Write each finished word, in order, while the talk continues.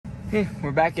Okay,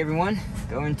 we're back everyone.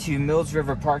 Going to Mills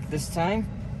River Park this time.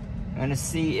 I'm gonna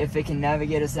see if it can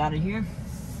navigate us out of here.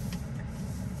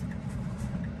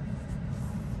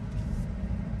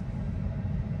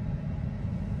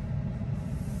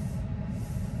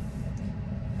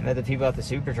 I met the people at the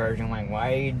supercharger. I'm like,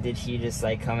 why did he just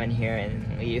like come in here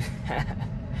and leave?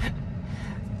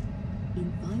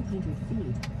 In 500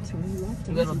 feet, turn left.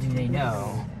 Little do they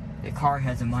know, the car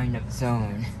has a mind of its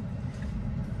own.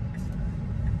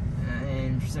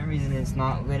 And for some reason it's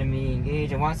not letting me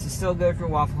engage. It wants to still go for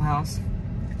Waffle House.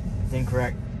 It's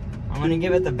incorrect. I'm gonna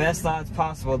give it the best odds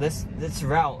possible. This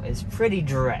route is pretty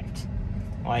direct.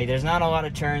 Like, there's not a lot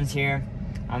of turns here.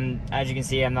 As you can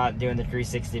see, I'm not doing the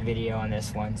 360 video on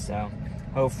this one, so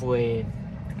hopefully,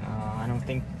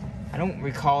 I don't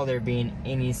recall there being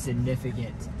any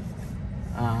significant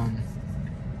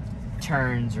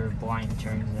turns or blind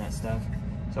turns and that stuff.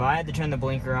 So I had to turn the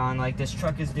blinker on like this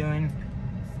truck is doing.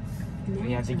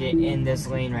 We have to get in this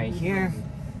lane right here.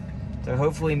 So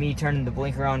hopefully me turning the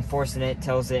blinker on, forcing it,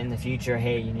 tells it in the future,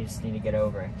 hey, you just need to get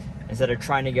over. Instead of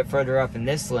trying to get further up in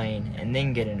this lane and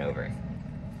then getting over.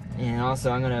 And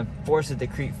also I'm gonna force it to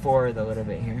creep forward a little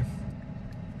bit here.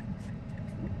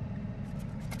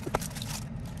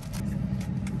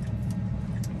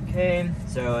 Okay,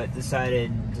 so it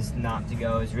decided just not to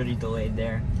go. It was really delayed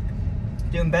there.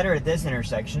 Doing better at this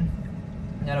intersection.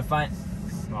 Gotta find,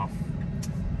 well,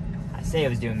 I say it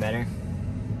was doing better.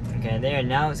 Okay, there,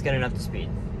 now it's getting up to speed.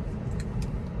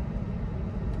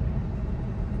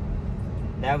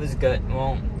 That was good.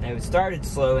 Well, it started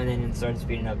slow and then it started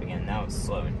speeding up again. Now it's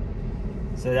slowing.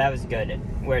 So that was good.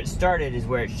 Where it started is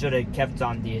where it should have kept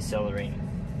on decelerating.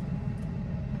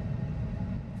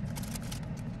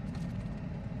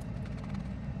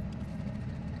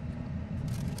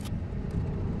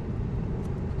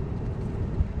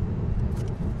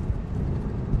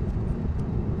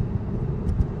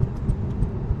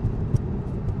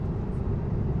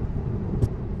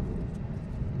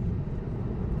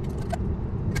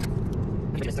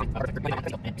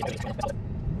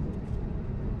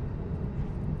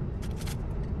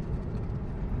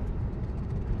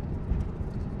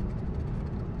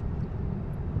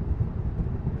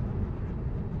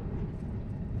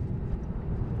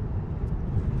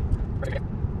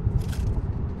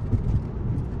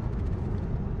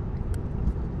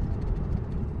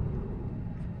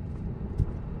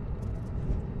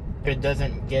 It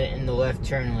doesn't get in the left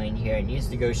turn lane here. It needs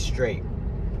to go straight.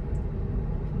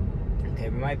 Okay,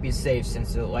 we might be safe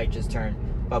since the light just turned.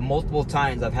 But multiple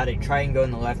times I've had to try and go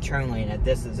in the left turn lane at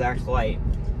this exact light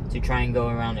to try and go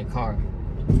around a car.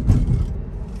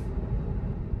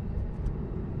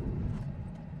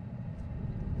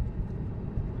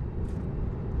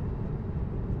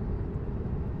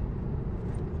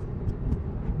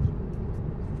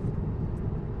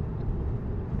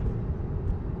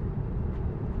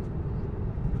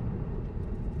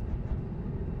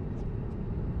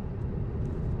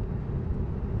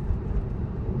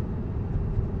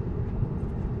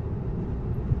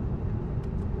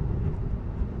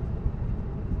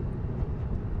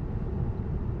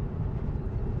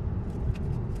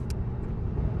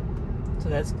 So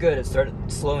that's good. It started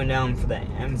slowing down for the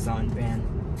Amazon van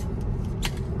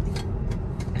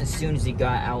as soon as he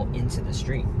got out into the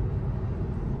street.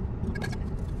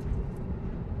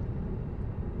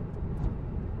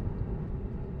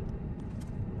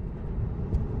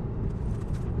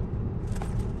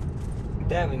 Like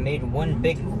that, we made one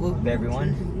big loop,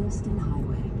 everyone.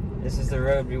 This is the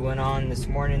road we went on this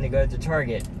morning to go to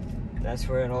Target. That's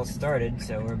where it all started.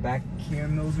 So we're back here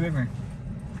in Mills River.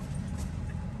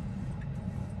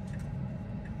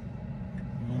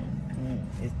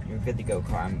 You're good to go,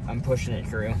 car. I'm pushing it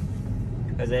through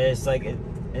because it's like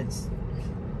it's.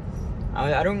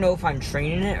 I don't know if I'm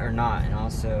training it or not, and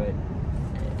also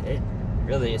it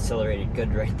really accelerated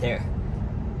good right there,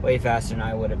 way faster than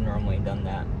I would have normally done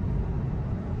that.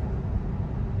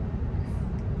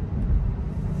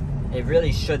 It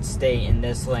really should stay in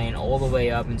this lane all the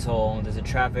way up until there's a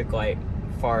traffic light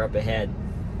far up ahead.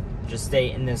 Just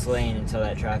stay in this lane until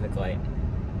that traffic light.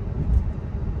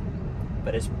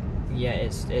 But it's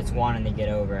wanting to get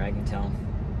over, I can tell.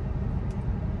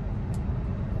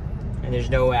 And there's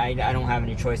no way, I don't have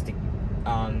any choice to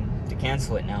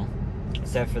cancel it now,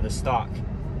 except for the stock,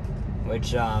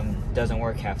 which doesn't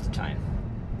work half the time.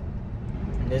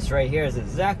 And this right here is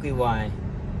exactly why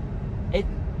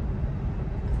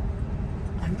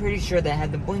I'm pretty sure that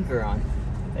had the blinker on.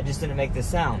 That just didn't make the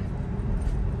sound.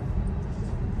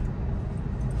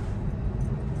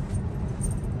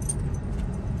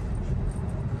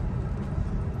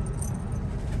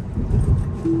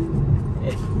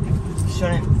 It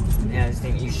shouldn't, yeah,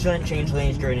 testing. You shouldn't change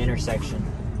lanes during an intersection.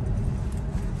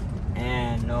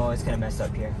 And no, it's kind of messed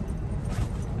up here.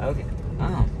 Okay.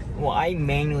 Oh. Well, I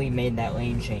manually made that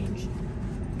lane change.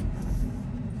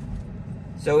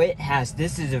 So it has,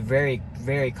 this is a very,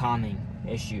 very common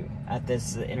issue at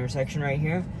this intersection right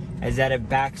here, is that it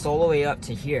backs all the way up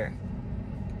to here.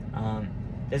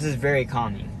 This is very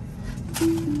common.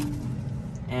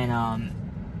 And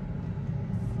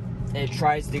it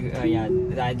tries to,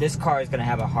 this car is going to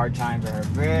have a hard time for a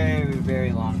very,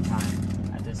 very long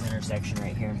time at this intersection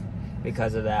right here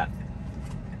because of that.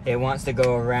 It wants to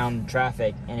go around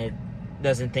traffic and it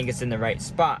doesn't think it's in the right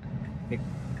spot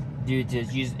due to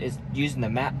it's using the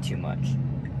map too much,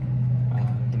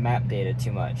 the map data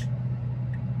too much.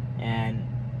 And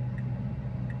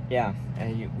yeah,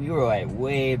 and we were like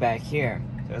way back here.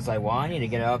 So it's like, well, I need to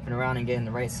get up and around and get in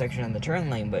the right section of the turn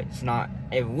lane, but it's not,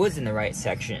 it was in the right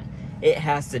section. It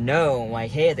has to know,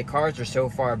 like, hey, the cars are so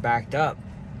far backed up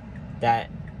that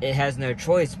it has no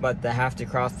choice but to have to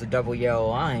cross the double yellow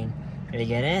line to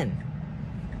get in.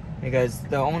 Because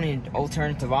the only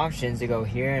alternative option is to go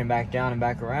here and back down and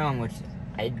back around, which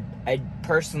I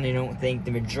personally don't think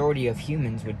the majority of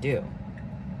humans would do.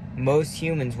 Most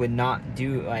humans would not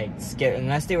do, like, skip,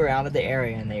 unless they were out of the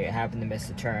area and they happened to miss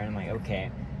a turn. I'm like,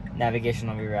 okay, navigation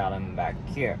will reroute them back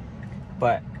here.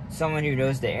 But someone who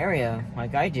knows the area,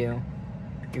 like I do,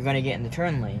 you're going to get in the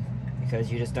turn lane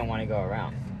because you just don't want to go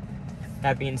around.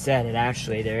 That being said,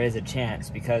 there is a chance,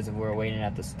 because we're waiting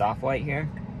at the stoplight here,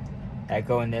 that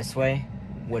going this way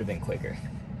would have been quicker,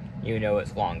 even though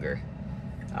it's longer.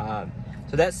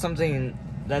 So that's something,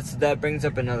 that brings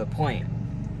up another point.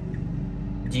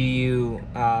 Do you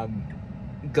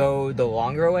go the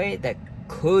longer way? That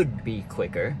could be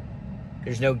quicker.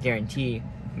 There's no guarantee.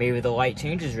 Maybe the light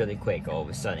changes really quick all of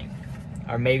a sudden.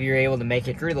 Or maybe you're able to make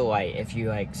it through the light if you,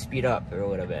 like, speed up a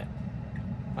little bit.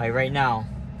 Like right now,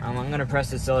 I'm going to press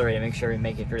the accelerator to make sure we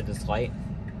make it through this light.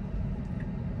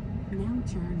 Now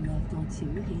turn left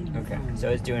onto Okay, so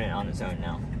it's doing it on its own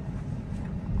now.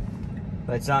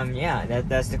 But, yeah,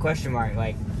 that's the question mark.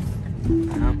 Like,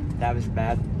 that was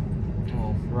bad.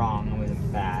 Well, wrong. It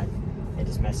wasn't bad. It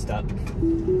just messed up.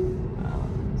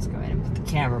 Let's go ahead and put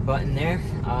the camera button there.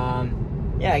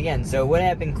 Yeah, again, so would it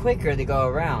have been quicker to go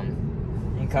around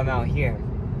and come out here?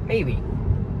 Maybe.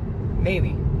 Maybe.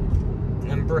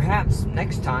 And perhaps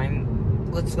next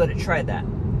time, let's let it try that.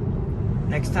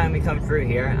 Next time we come through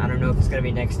here, I don't know if it's going to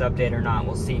be next update or not.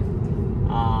 We'll see.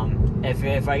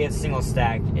 If I get single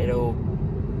stacked,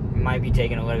 might be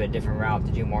taking a little bit different route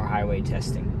to do more highway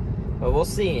testing. But we'll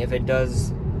see if it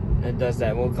does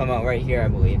that. We'll come out right here, I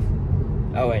believe.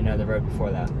 Oh wait, no, the road before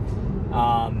that.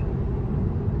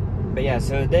 But yeah,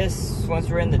 so once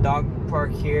we're in the dog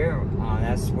park here,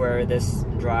 that's where this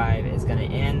drive is going to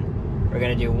end. We're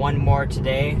going to do one more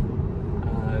today,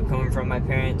 coming from my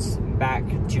parents back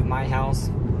to my house,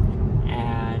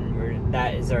 and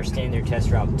that is our standard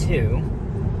test route 2.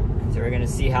 So we're going to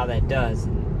see how that does.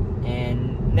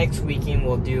 And next weekend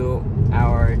we'll do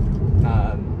our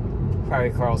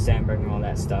probably Carl Sandburg and all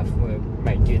that stuff. We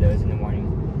might do those in the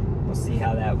morning. We'll see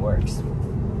how that works.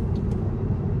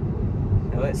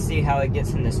 Now let's see how it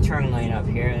gets in this turn lane up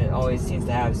here. It always seems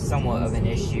to have somewhat of an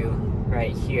issue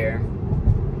right here.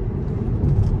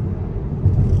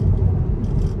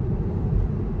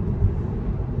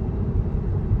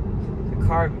 The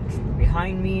car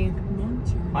behind me,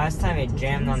 last time it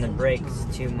jammed on the brakes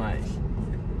too much.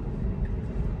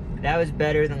 That was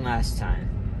better than last time.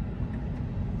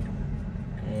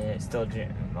 It still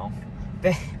jammed. Well,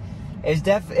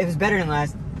 it was better than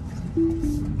last.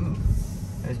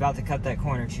 I was about to cut that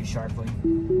corner too sharply.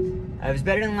 It was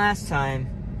better than last time,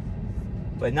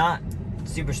 but not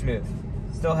super smooth.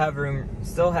 Still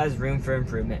has room for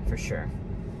improvement for sure.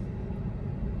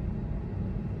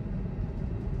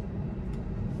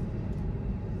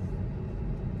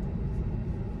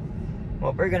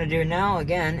 What we're gonna do now,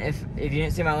 again, if you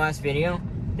didn't see my last video,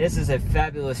 this is a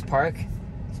fabulous park.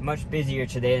 It's much busier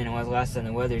today than it was last time.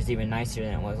 The weather's even nicer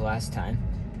than it was last time.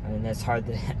 I mean, that's hard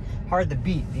to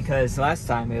beat, because last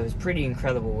time it was pretty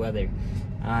incredible weather.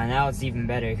 Now it's even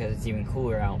better because it's even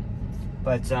cooler out.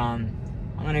 But I'm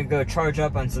gonna go charge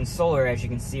up on some solar. As you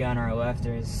can see on our left,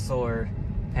 there's solar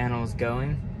panels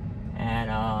going,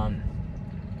 and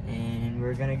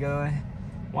we're gonna go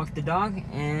walk the dog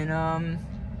and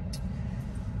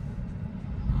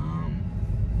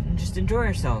just enjoy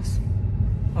ourselves.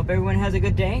 Hope everyone has a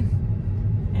good day,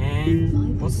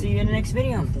 and we'll see you in the next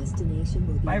video.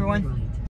 Bye, everyone.